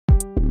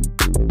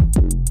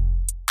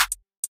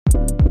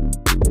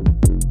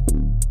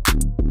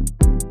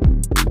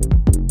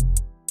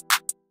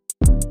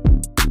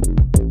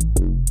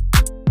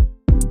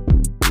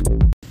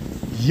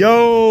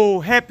Yo,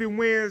 happy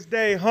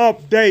Wednesday,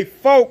 hump day,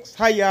 folks.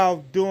 How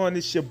y'all doing?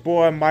 It's your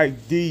boy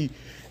Mike D,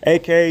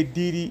 aka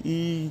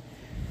DDE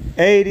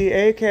 80,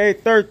 aka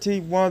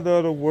 13 Wonder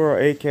of the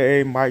World,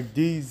 aka Mike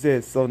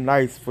DZ. So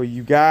nice for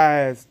you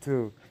guys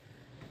to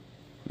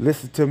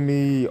listen to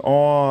me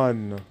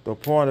on the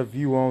point of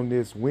view on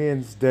this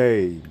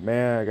Wednesday.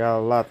 Man, I got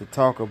a lot to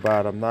talk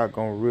about. I'm not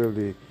gonna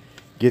really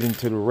get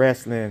into the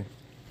wrestling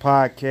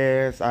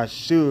podcast. I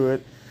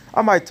should.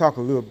 I might talk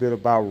a little bit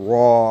about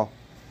Raw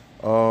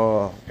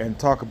and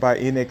talk about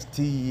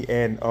NXT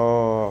and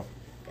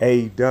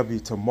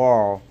AEW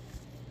tomorrow.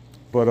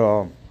 But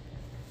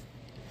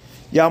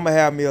yeah, I'm gonna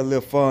have me a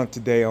little fun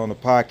today on the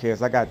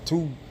podcast. I got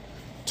two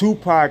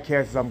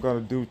podcasts I'm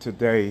gonna do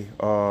today.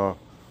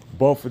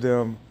 Both of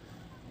them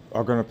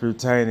are gonna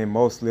pertain and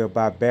mostly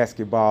about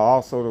basketball.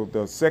 Also,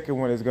 the second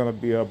one is gonna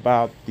be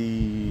about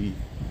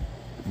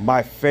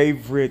my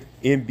favorite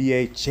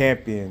NBA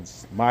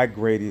champions, my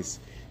greatest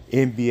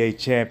NBA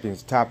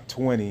champions, top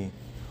 20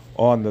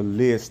 on the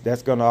list.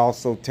 That's going to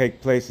also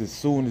take place as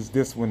soon as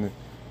this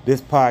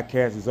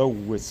podcast is over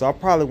with. So I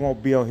probably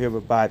won't be on here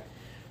about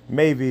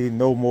maybe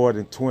no more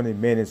than 20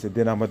 minutes, and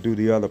then I'm going to do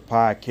the other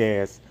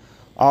podcast.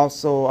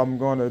 Also, I'm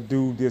going to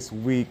do this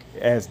week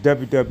as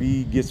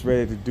WWE gets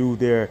ready to do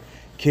their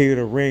King of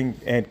the Ring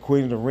and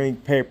Queen of the Ring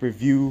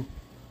pay-per-view.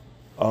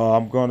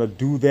 I'm going to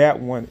do that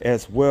one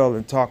as well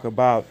and talk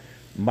about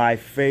my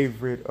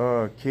favorite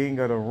King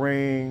of the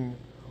Ring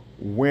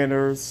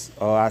winners.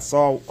 I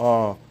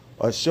saw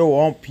a show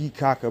on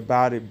Peacock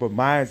about it, but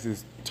mine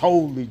is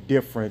totally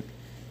different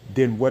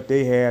than what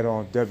they had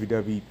on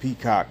WWE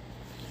Peacock.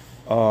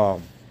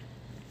 Shout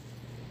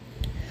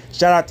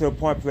out to the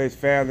Point Place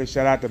family.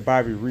 Shout out to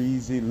Bobby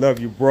Reezy. Love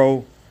you,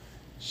 bro.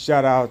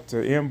 Shout out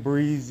to M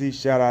Breezy.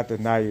 Shout out to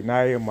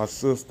Naya, my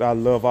sister. I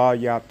love all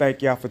y'all.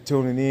 Thank y'all for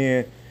tuning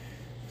in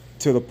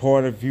to the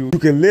Point of View. You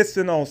can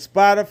listen on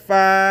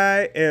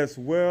Spotify as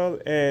well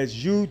as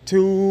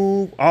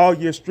YouTube, all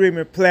your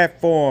streaming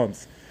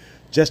platforms.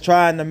 Just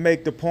trying to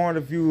make the Point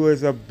of View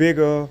as a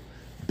bigger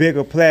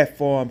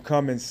platform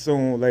coming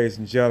soon, ladies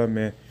and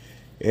gentlemen.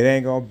 It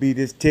ain't gonna be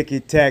this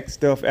ticky-tack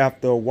stuff.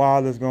 After a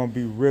while, it's gonna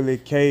be really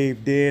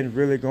caved in,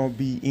 really gonna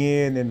be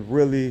in and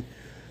really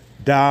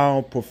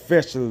down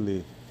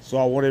professionally. So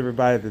I want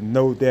everybody to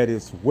know that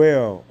as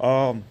well.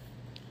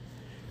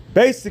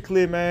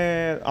 Basically,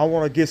 man, I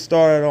want to get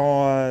started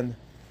on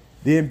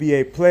the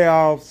NBA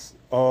playoffs.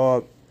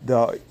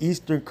 The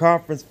Eastern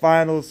Conference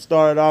Finals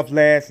started off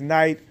last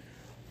night.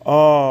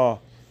 I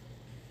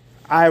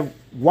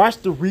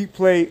watched the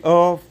replay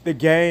of the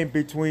game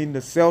between the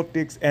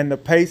Celtics and the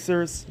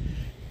Pacers,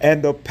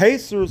 and the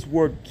Pacers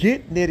were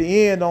getting it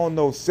in on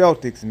those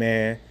Celtics,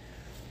 man.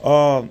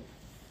 And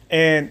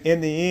in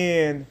the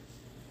end,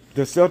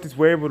 the Celtics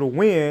were able to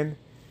win.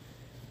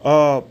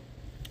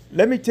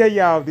 Let me tell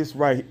y'all this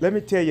right. Let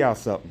me tell y'all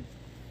something.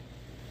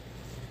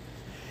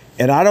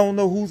 And I don't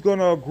know who's going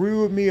to agree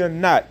with me or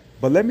not,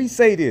 but let me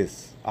say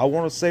this. I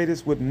want to say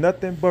this with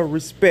nothing but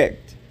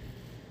respect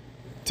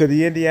to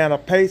the Indiana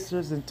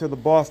Pacers and to the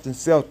Boston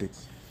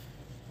Celtics.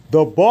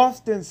 The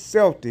Boston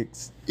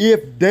Celtics,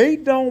 if they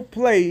don't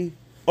play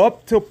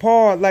up to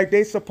par like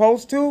they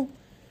supposed to,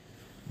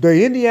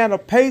 the Indiana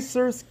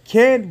Pacers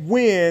can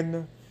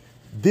win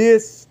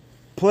this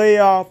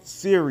playoff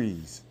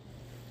series.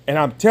 And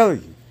I'm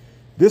telling you,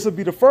 this will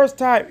be the first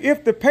time,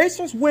 if the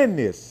Pacers win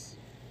this,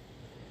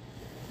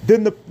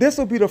 then this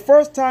will be the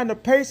first time the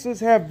Pacers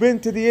have been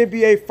to the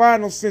NBA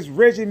Finals since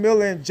Reggie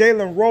Miller and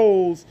Jalen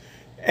Rose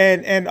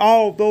and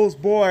all those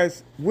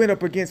boys went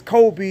up against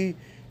Kobe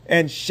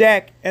and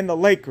Shaq and the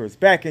Lakers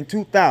back in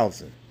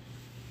 2000.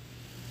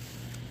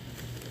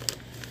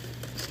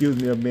 Excuse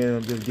me a minute,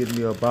 I'm just getting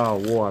me a bottle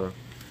of water.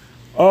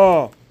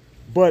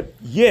 But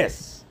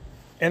yes,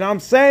 and I'm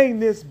saying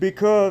this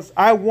because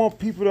I want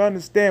people to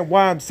understand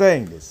why I'm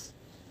saying this.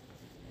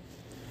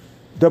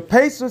 The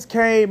Pacers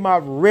came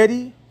out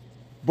ready,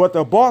 but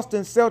the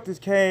Boston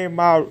Celtics came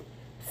out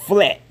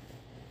flat.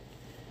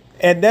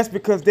 And that's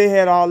because they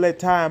had all that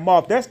time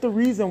off. That's the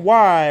reason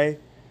why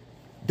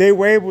they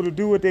were able to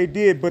do what they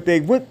did. But they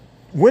went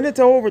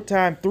into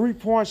overtime,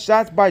 3-point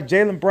shots by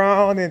Jaylen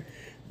Brown and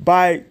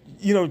by,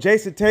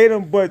 Jason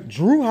Tatum. But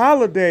Drew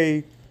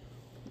Holiday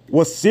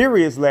was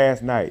serious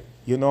last night.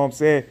 You know what I'm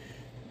saying?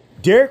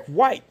 Derek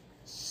White,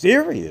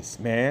 serious,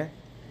 man.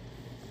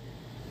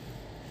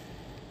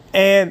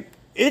 And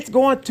it's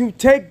going to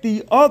take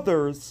the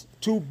others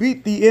to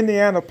beat the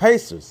Indiana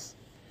Pacers.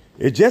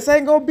 It just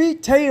ain't going to be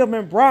Tatum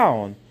and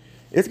Brown.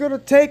 It's going to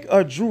take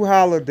a Drew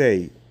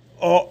Holiday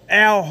or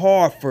Al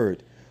Horford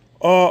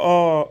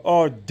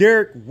or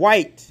Derek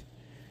White,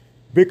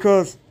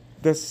 because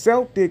the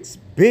Celtics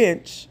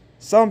bench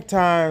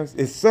sometimes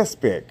is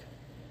suspect.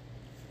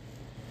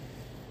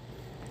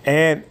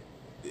 And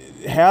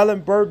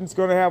Halliburton's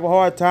going to have a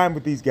hard time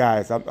with these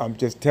guys. I'm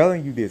just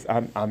telling you this.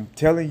 I'm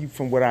telling you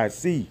from what I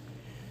see.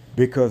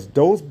 Because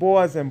those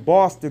boys in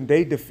Boston,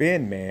 they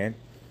defend, man.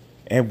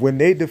 And when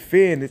they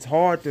defend, it's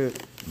hard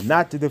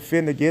not to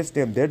defend against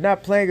them. They're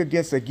not playing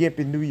against a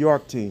gimpy New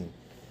York team.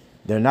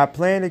 They're not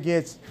playing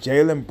against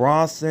Jalen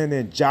Bronson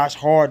and Josh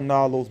Hart and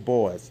all those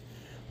boys.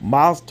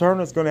 Miles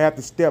Turner's going to have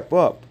to step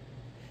up.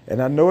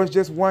 And I know it's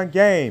just one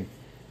game,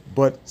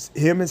 but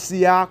him and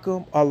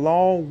Siakam,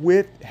 along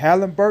with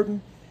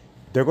Halliburton,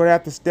 they're going to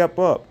have to step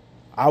up.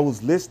 I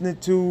was listening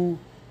to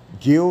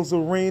Gil's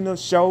Arena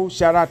show.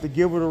 Shout out to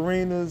Gilbert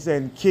Arenas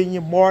and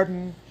Kenyon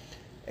Martin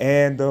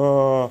and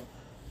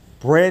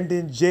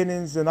Brandon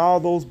Jennings and all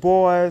those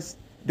boys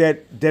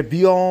that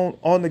be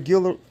on the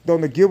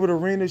Gilbert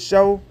Arena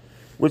show.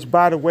 Which,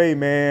 by the way,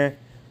 man,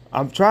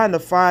 I'm trying to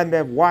find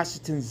that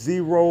Washington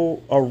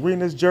Zero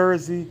Arenas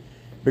jersey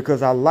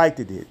because I liked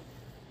it.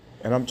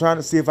 And I'm trying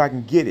to see if I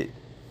can get it.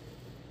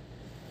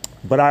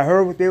 But I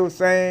heard what they were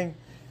saying,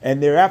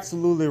 and they're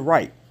absolutely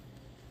right.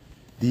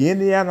 The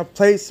Indiana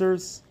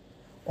Pacers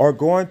are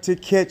going to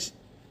catch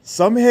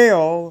some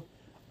hell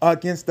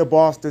against the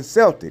Boston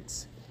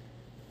Celtics.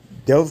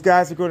 Those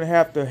guys are going to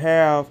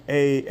have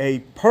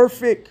a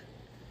perfect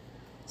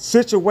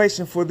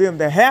situation for them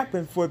to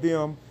happen for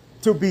them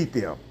to beat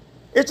them.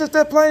 It's just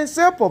that plain and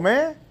simple,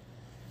 man.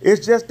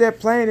 It's just that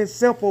plain and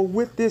simple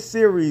with this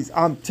series.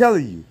 I'm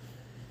telling you,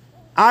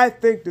 I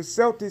think the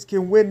Celtics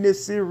can win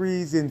this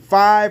series in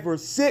 5 or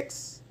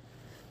 6,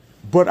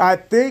 but I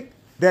think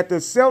that the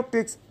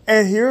Celtics,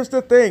 and here's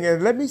the thing,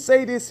 and let me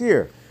say this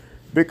here,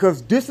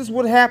 because this is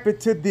what happened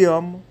to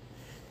them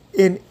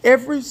in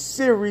every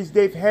series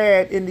they've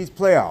had in these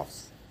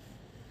playoffs.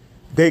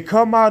 They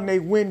come out and they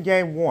win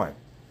game 1.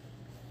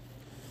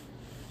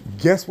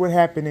 Guess what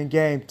happened in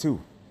game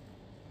 2?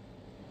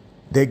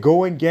 They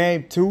go in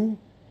game 2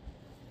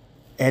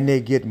 and they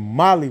get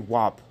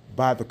mollywopped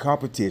by the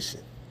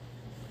competition.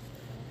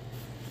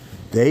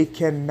 They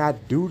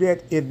cannot do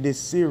that in this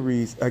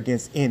series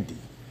against Indy.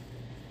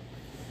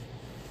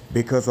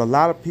 Because a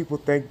lot of people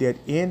think that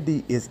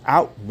Indy is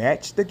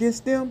outmatched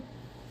against them,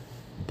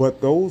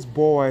 but those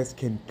boys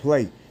can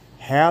play.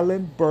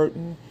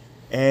 Halliburton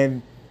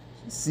and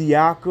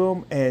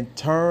Siakam and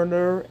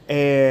Turner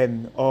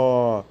and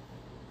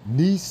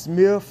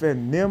Neesmith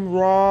and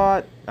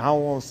Nimrod, I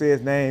don't want to say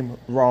his name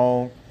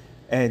wrong,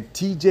 and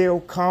TJ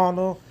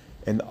O'Connell,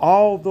 and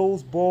all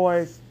those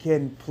boys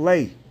can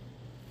play.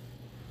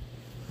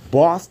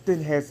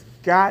 Boston has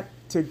got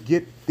to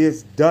get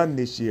this done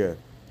this year.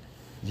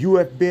 You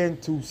have been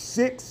to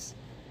 6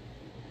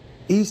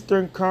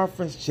 Eastern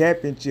Conference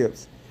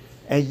championships,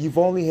 and you've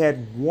only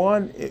had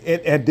one,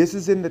 and this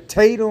is in the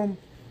Tatum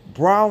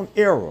Brown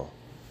era.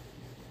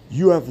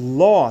 You have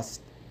lost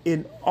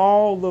in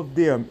all of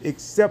them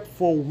except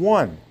for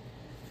one.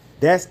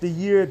 That's the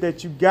year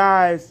that you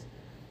guys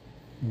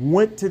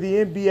went to the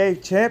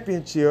NBA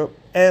championship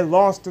and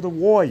lost to the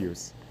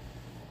Warriors.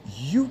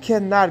 You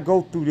cannot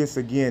go through this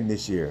again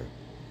this year.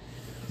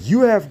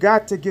 You have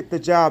got to get the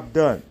job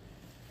done.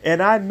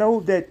 And I know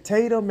that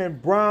Tatum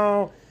and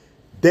Brown,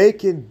 they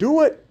can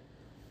do it,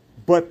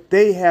 but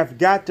they have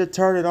got to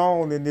turn it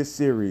on in this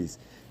series.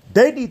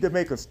 They need to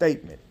make a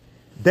statement.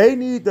 They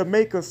need to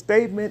make a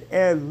statement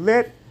and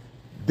let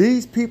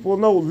these people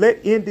know,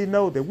 let Indy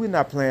know that we're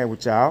not playing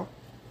with y'all.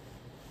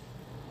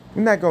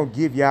 We're not going to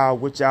give y'all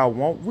what y'all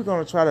want. We're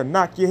going to try to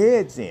knock your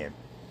heads in.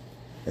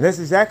 And that's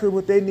exactly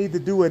what they need to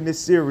do in this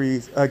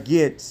series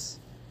against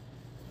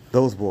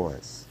those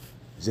boys.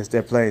 It's just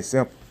that plain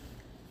simple.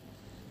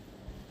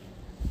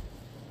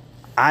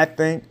 I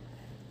think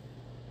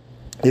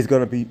it's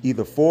going to be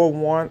either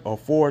 4-1 or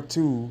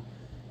 4-2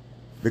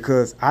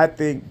 because I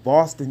think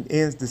Boston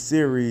ends the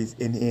series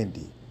in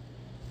Indy.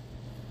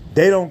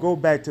 They don't go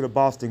back to the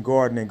Boston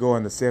Garden and go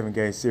in the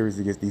 7-game series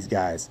against these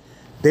guys.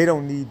 They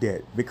don't need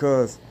that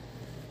because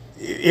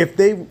if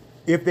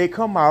they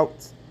come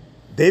out,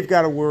 they've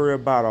got to worry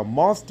about a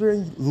monster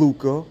in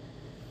Luka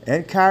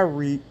and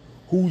Kyrie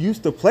who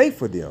used to play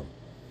for them.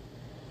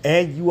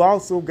 And you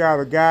also got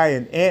a guy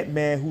in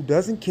Ant-Man who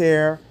doesn't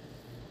care.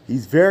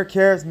 He's very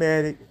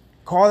charismatic.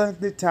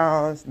 Karl-Anthony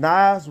Towns,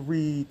 Naz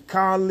Reid,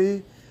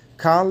 Conley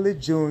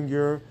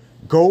Jr.,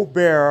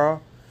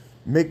 Gobert,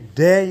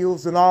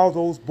 McDaniels, and all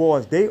those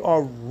boys. They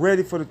are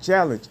ready for the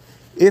challenge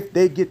if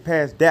they get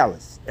past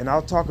Dallas. And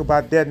I'll talk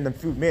about that in a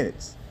few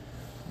minutes.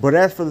 But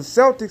as for the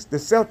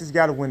Celtics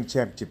got to win the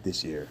championship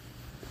this year.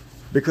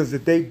 Because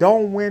if they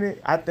don't win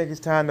it, I think it's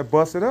time to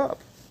bust it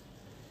up.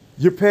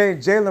 You're paying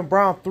Jaylen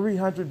Brown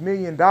 $300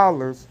 million,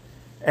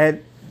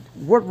 and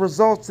what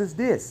results is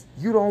this?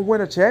 You don't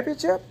win a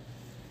championship?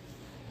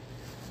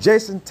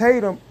 Jason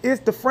Tatum is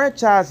the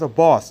franchise of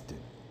Boston.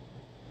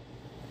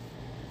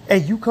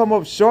 And you come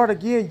up short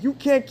again. You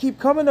can't keep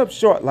coming up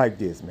short like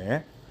this,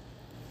 man.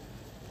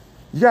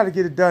 You got to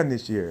get it done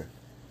this year.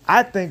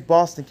 I think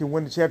Boston can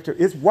win the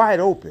championship. It's wide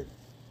open.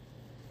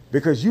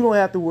 Because you don't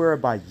have to worry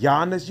about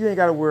Giannis. You ain't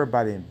got to worry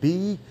about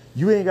Embiid.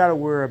 You ain't got to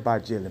worry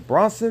about Jalen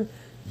Brunson.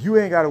 You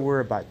ain't got to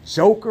worry about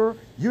Joker.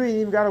 You ain't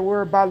even got to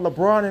worry about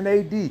LeBron and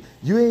AD.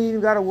 You ain't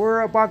even got to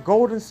worry about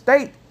Golden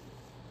State.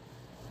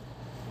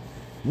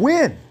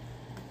 Win.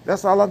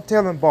 That's all I'm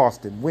telling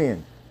Boston.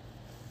 Win.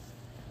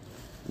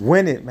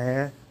 Win it,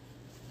 man.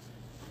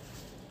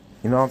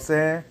 You know what I'm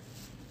saying?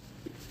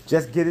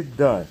 Just get it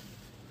done.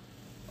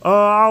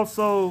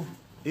 Also,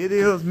 It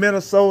is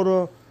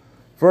Minnesota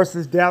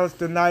versus Dallas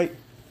tonight.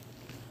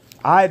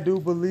 I do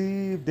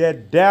believe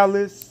that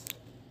Dallas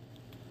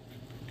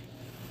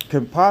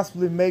can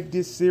possibly make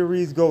this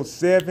series go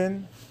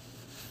 7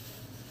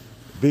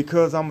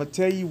 because I'm going to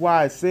tell you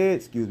why I said,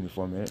 excuse me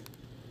for a minute.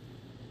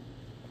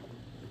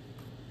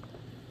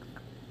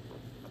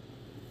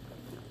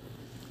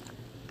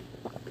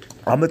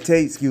 I'm going to tell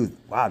you, excuse me.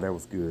 Wow, that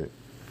was good.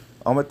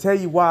 I'm going to tell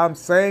you why I'm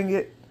saying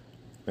it,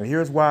 and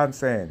here's why I'm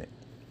saying it.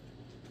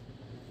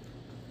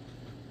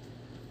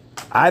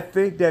 I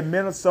think that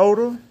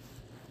Minnesota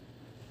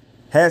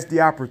has the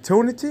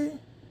opportunity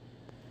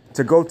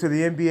to go to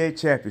the NBA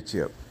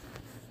championship.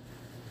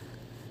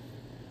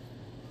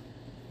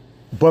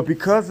 But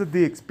because of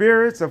the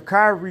experience of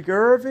Kyrie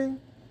Irving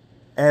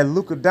and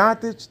Luka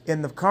Doncic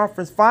in the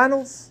conference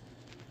finals,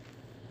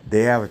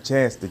 they have a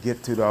chance to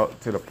get to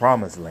the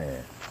promised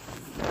land.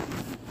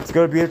 It's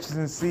going to be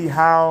interesting to see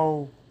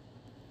how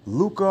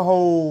Luka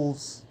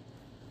holds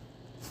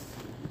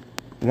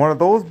one of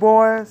those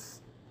boys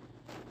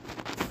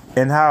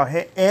and how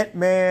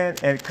Ant-Man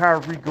and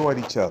Kyrie go at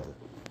each other.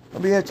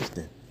 It'll be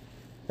interesting.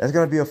 That's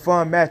going to be a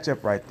fun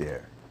matchup right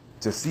there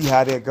to see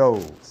how that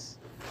goes.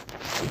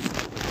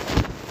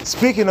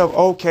 Speaking of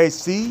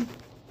OKC,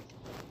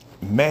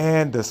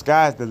 man, the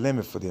sky's the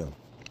limit for them.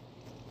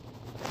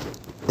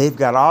 They've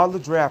got all the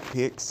draft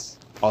picks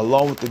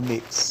along with the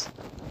Knicks.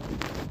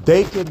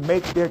 They can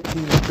make their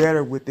team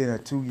better within a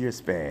 2-year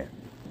span.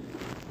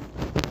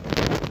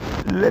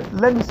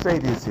 Let me say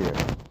this here.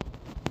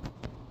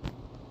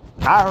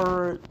 I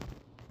heard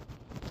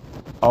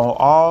on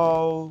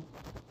all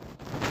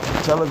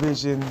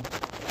television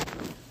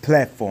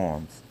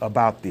platforms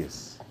about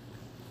this.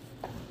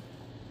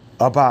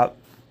 About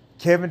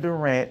Kevin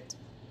Durant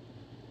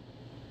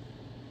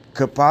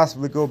could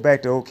possibly go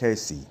back to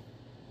OKC.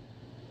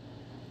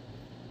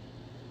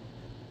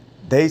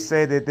 They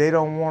say that they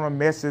don't want to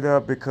mess it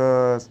up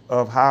because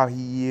of how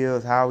he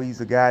is, how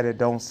he's a guy that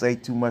don't say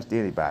too much to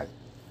anybody.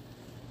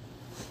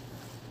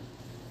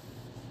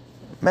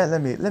 Man,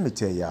 let me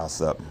tell y'all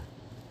something.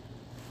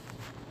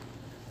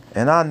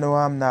 And I know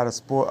I'm not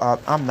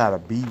a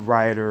beat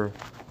writer.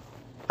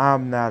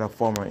 I'm not a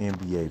former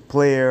NBA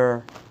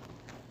player.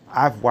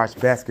 I've watched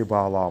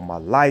basketball all my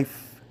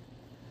life.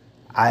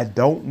 I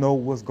don't know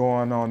what's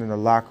going on in the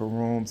locker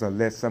rooms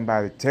unless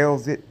somebody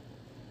tells it.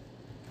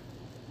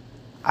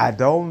 I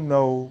don't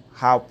know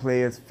how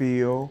players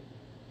feel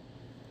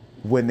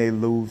when they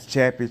lose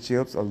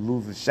championships or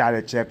lose a shot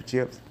at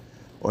championships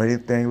or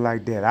anything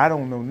like that. I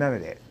don't know none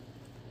of that.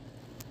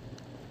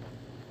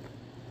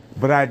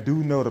 But I do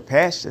know the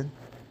passion.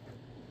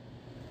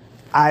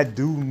 I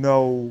do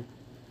know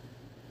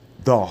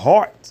the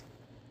heart.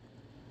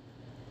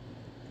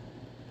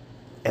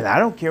 And I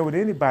don't care what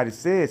anybody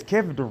says,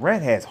 Kevin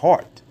Durant has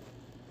heart.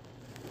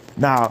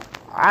 Now,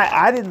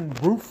 I didn't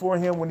root for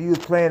him when he was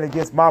playing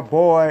against my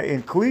boy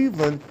in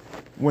Cleveland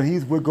when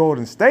he's with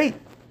Golden State.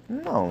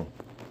 No.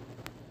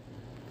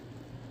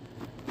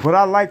 But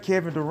I like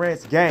Kevin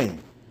Durant's game.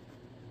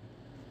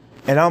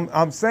 And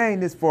I'm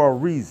saying this for a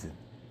reason.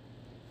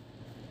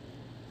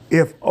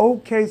 If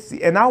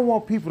OKC, and I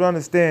want people to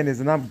understand this,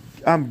 and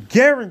I'm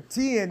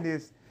guaranteeing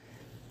this,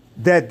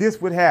 that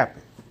this would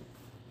happen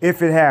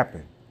if it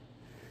happened.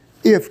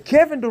 If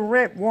Kevin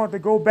Durant wanted to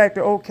go back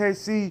to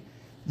OKC,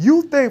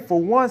 you think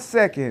for 1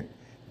 second,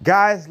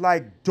 guys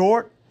like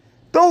Dort,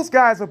 those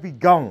guys will be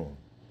gone.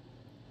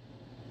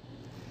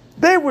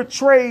 They would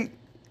trade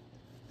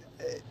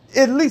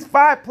at least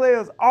 5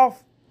 players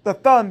off the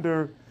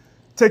Thunder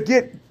to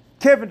get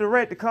Kevin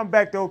Durant to come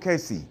back to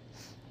OKC.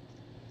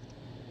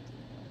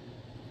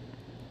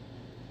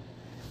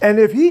 And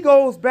if he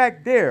goes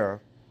back there,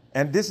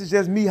 and this is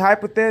just me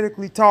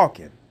hypothetically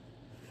talking,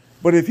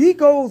 but if he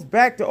goes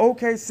back to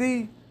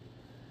OKC,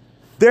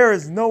 there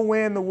is no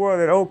way in the world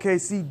that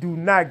OKC do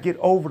not get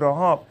over the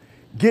hump,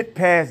 get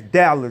past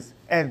Dallas,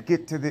 and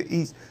get to the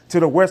East, to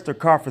the Western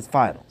Conference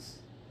Finals.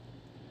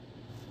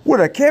 With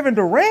a Kevin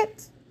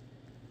Durant?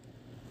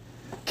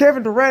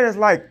 Kevin Durant is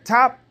like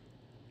top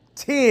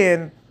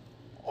 10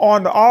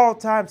 on the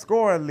all-time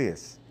scoring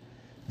list.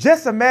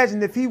 Just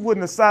imagine if he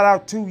wouldn't have sat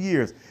out 2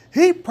 years.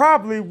 He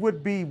probably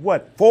would be,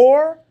 what,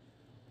 4?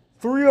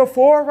 3 or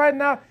 4 right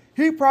now?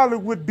 He probably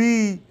would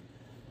be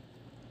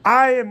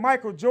eyeing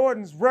Michael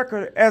Jordan's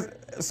record as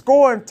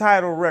scoring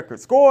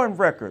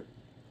record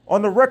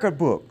on the record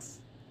books.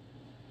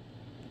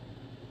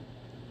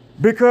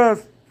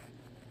 Because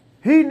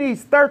he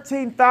needs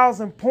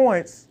 13,000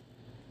 points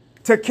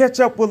to catch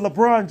up with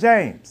LeBron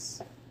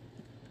James.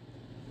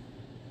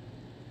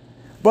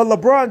 But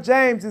LeBron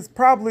James is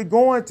probably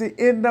going to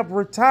end up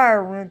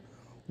retiring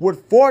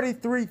with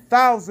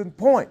 43,000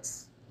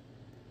 points.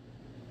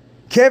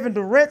 Kevin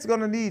Durant's going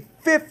to need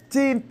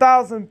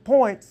 15,000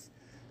 points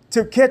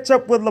to catch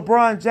up with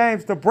LeBron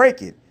James to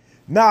break it.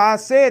 Now, I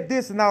said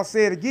this and I'll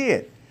say it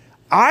again.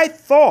 I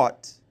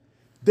thought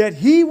that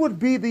he would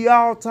be the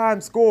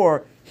all-time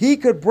scorer. He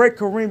could break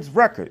Kareem's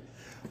record.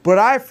 But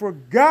I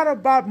forgot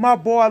about my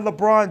boy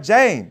LeBron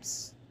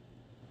James.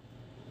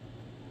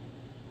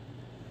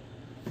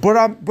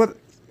 But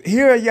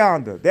here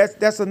yonder.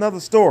 That's another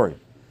story.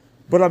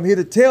 But I'm here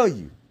to tell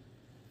you,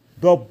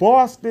 the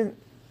Boston,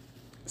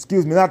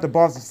 excuse me, not the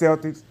Boston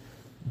Celtics,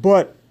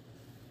 but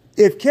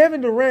if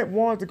Kevin Durant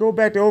wanted to go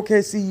back to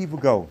OKC, he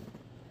would go.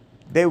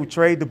 They would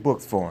trade the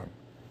books for him.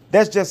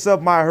 That's just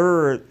something I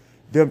heard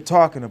them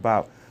talking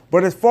about.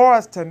 But as far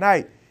as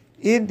tonight,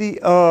 in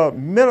the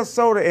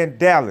Minnesota and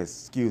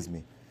Dallas, excuse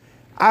me,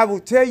 I will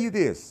tell you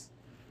this.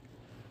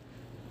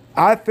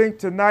 I think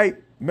tonight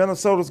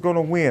Minnesota's going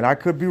to win. I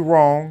could be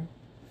wrong,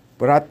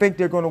 but I think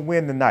they're going to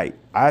win tonight.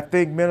 I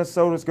think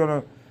Minnesota's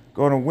going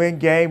to win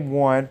game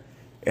 1,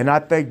 and I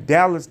think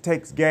Dallas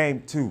takes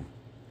game 2.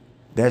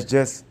 That's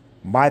just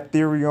my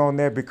theory on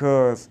that,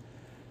 because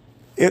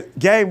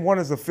game 1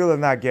 is a fill or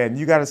not game.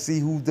 You got to see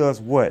who does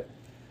what.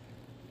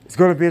 It's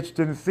going to be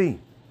interesting to see.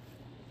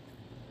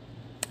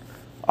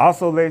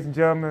 Also, ladies and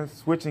gentlemen,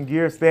 switching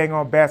gears, staying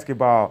on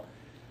basketball.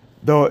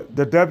 The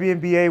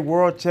WNBA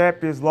World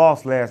Champions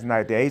lost last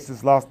night. The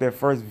Aces lost their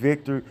first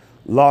victory,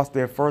 lost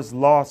their first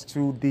loss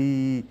to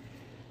the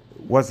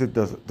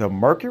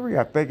Mercury?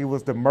 I think it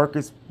was the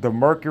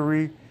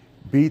Mercury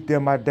beat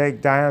them, I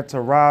think, Diana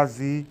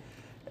Taurasi,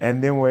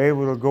 and then were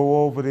able to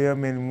go over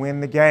them and win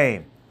the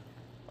game.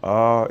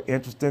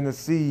 Interesting to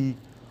see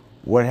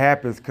what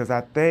happens, because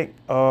I think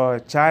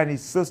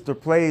Chinese sister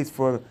plays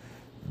for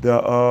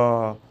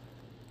the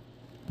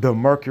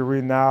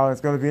Mercury now.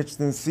 It's going to be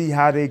interesting to see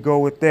how they go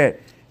with that.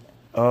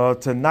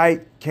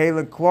 Tonight,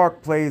 Caitlin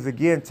Clark plays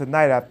again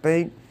tonight, I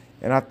think.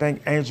 And I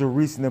think Angel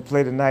Reese will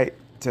play tonight.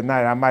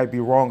 I might be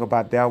wrong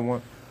about that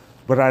one.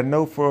 But I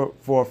know for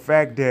a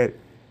fact that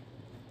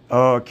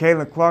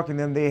Caitlin Clark and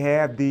them, they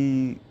have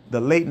the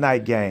late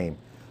night game.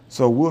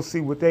 So we'll see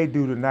what they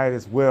do tonight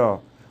as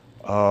well,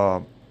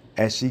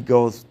 as she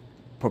goes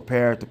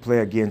prepared to play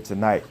again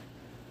tonight.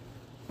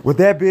 With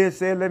that being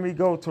said, let me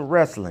go to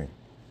wrestling.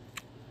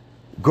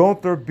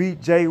 Gunther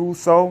beat Jey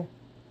Uso.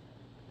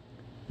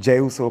 Jey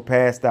Uso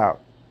passed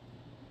out.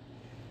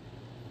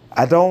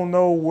 I don't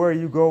know where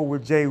you go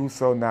with Jey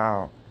Uso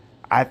now.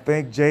 I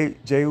think Jey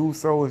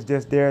Uso is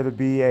just there to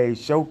be a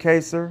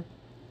showcaser.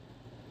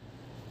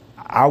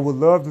 I would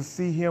love to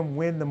see him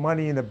win the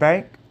Money in the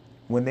Bank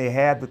when they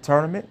have the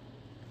tournament.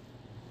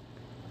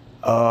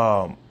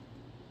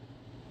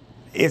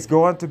 It's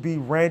going to be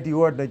Randy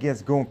Orton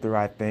against Gunther,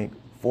 I think,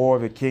 for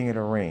the King of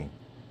the Ring.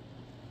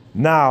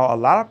 Now, a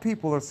lot of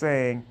people are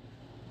saying,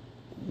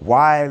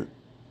 why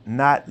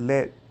not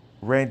let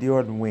Randy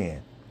Orton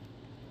win?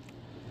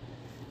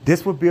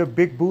 This would be a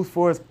big boost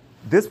for us.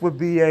 This would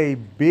be a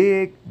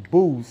big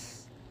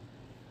boost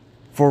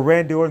for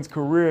Randy Orton's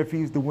career if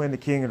he was to win the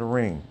King of the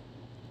Ring.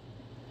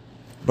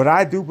 But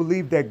I do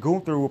believe that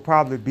Gunther will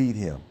probably beat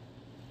him,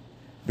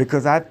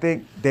 because I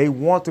think they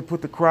want to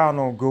put the crown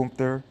on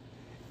Gunther,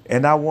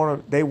 and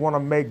they want to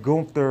make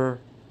Gunther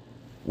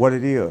what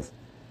it is.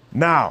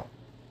 Now,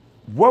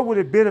 what would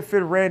it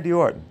benefit Randy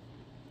Orton?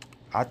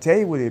 I'll tell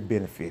you what it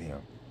benefit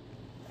him.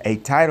 A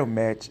title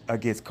match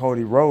against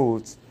Cody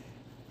Rhodes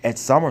at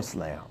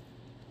SummerSlam.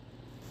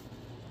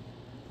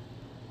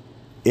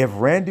 If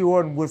Randy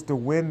Orton was to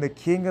win the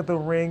King of the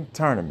Ring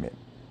tournament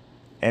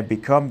and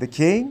become the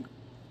king,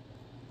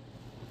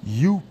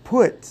 you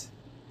put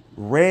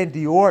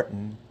Randy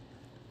Orton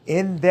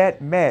in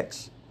that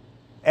match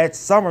at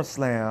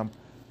SummerSlam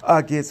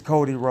against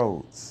Cody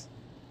Rhodes.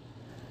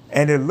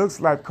 And it looks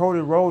like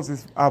Cody Rhodes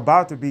is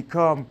about to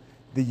become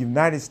the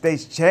United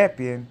States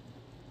champion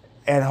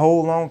and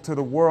hold on to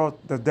the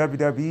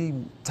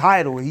WWE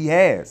title he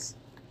has.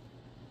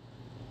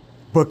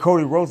 But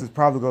Cody Rhodes is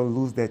probably going to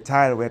lose that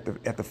title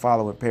at the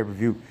following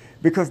pay-per-view,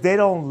 because they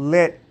don't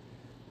let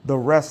the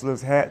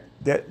wrestlers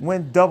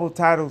win double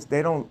titles.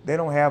 They don't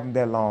have them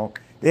that long.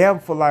 They have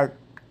them for like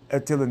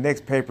until the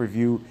next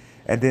pay-per-view,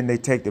 and then they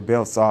take the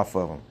belts off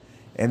of them.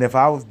 And if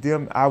I was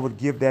them, I would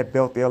give that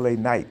belt to LA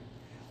Knight,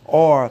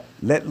 or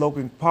let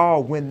Logan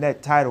Paul win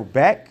that title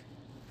back,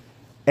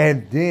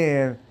 and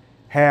then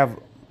have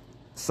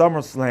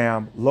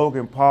SummerSlam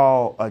Logan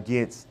Paul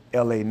against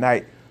LA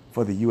Knight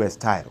for the U.S.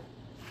 title.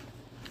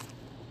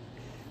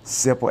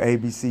 Simple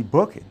ABC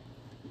booking.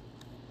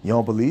 You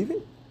don't believe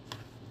it?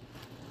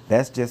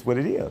 That's just what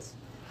it is.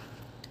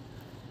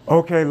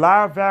 Okay,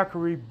 Lyra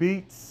Valkyrie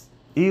beats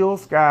Io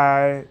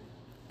Sky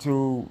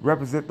to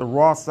represent the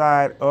Raw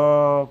side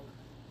of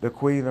the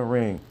Queen of the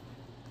Ring.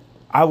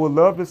 I would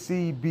love to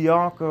see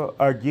Bianca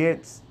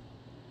against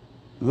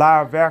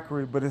Lyra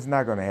Valkyrie, but it's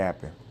not going to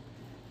happen.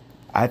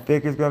 I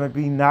think it's going to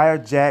be Nia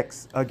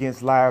Jax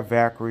against Lyra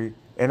Valkyrie,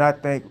 and I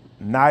think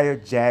Nia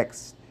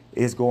Jax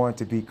is going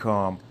to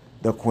become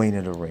the Queen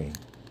of the Ring.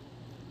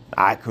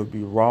 I could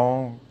be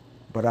wrong,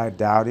 but I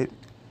doubt it,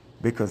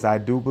 because I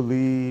do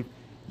believe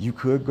you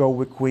could go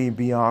with Queen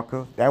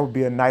Bianca. That would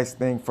be a nice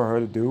thing for her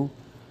to do.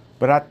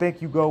 But I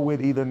think you go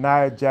with either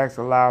Nia Jax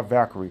or Lyra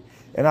Valkyrie.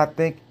 And I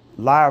think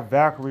Lyra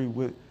Valkyrie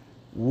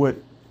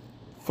would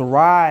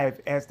thrive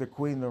as the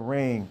Queen of the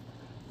Ring,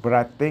 but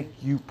I think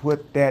you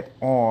put that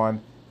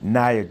on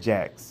Nia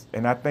Jax.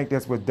 And I think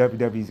that's what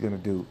WWE is going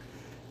to do,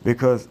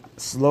 because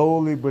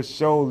slowly but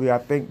surely, I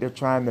think they're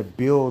trying to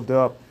build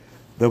up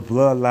the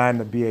bloodline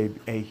to be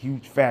a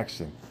huge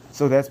faction.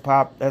 So that's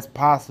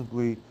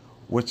possibly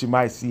what you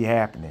might see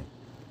happening.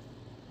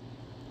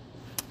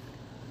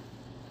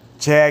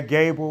 Chad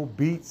Gable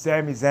beat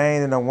Sami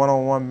Zayn in a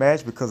one-on-one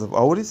match because of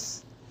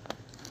Otis.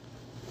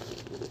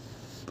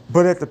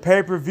 But at the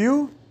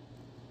pay-per-view,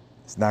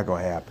 it's not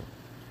going to happen.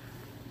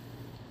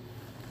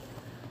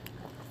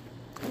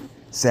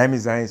 Sami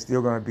Zayn's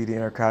still going to be the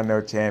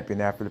Intercontinental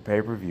Champion after the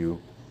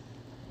pay-per-view.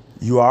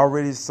 You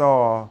already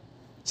saw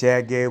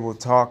Chad Gable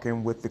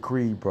talking with the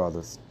Creed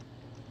brothers.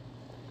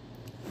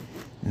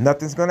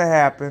 Nothing's going to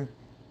happen.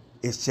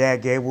 It's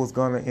Chad Gable's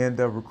going to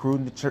end up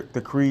recruiting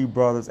the Creed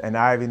brothers and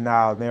Ivy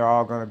Nile. They're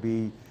all going to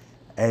be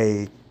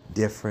a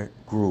different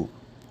group.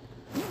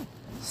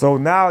 So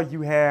now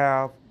you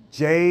have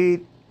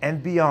Jade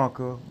and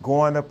Bianca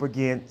going up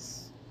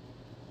against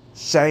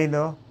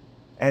Shayna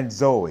and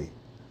Zoe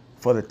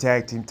for the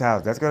tag team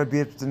titles. That's going to be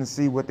interesting to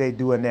see what they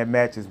do in that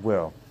match as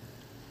well.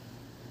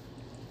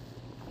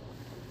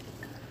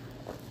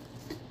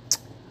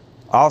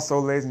 Also,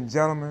 ladies and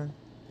gentlemen,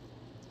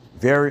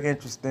 very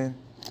interesting.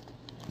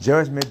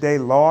 Judgment Day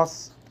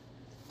lost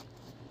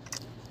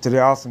to the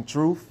Awesome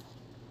Truth.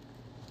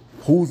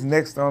 Who's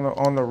next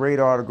on the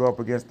radar to go up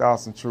against the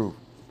Awesome Truth?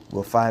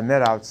 We'll find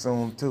that out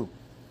soon too.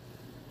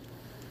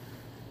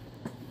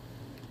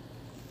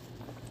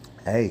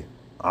 Hey,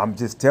 I'm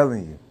just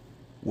telling you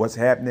what's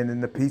happening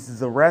in the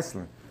pieces of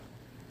wrestling.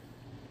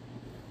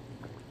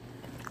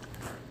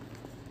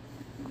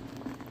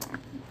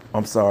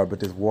 I'm sorry, but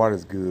this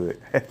water's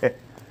good.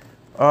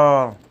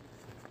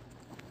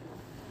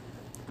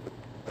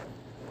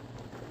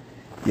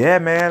 Yeah,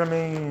 man,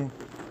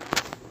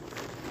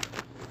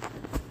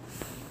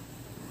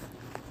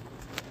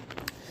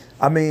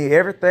 I mean,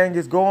 everything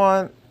is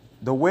going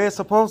the way it's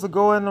supposed to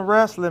go in the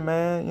wrestling,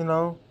 man, you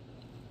know.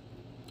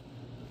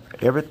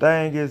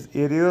 Everything it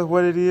is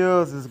what it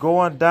is. It's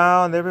going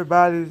down.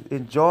 Everybody's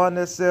enjoying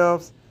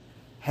themselves,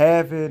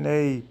 having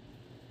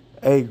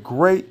a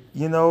great,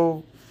 you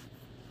know,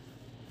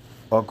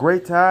 a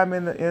great time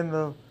in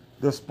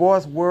the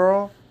sports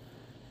world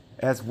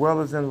as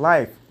well as in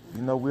life.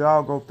 You know, we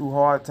all go through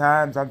hard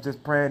times. I'm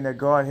just praying that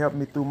God help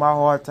me through my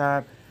hard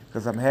time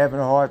because I'm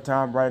having a hard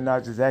time right now.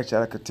 Just ask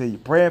y'all to continue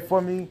praying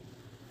for me.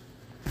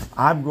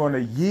 I'm going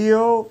to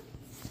yield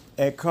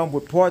and come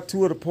with part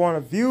 2 of the point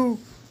of view.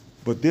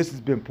 But this has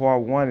been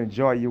part 1.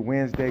 Enjoy your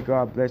Wednesday.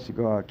 God bless you.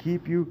 God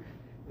keep you.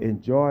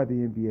 Enjoy the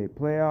NBA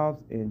playoffs.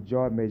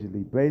 Enjoy Major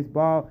League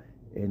Baseball.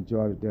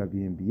 Enjoy the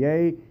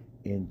WNBA.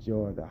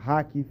 Enjoy the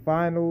hockey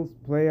finals,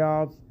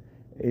 playoffs.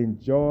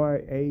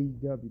 Enjoy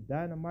AEW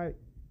Dynamite.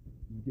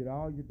 You get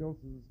all your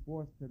doses of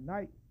sports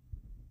tonight.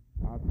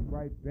 I'll be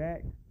right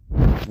back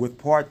with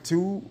part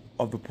 2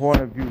 of the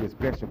point of view, the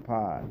special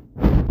pod.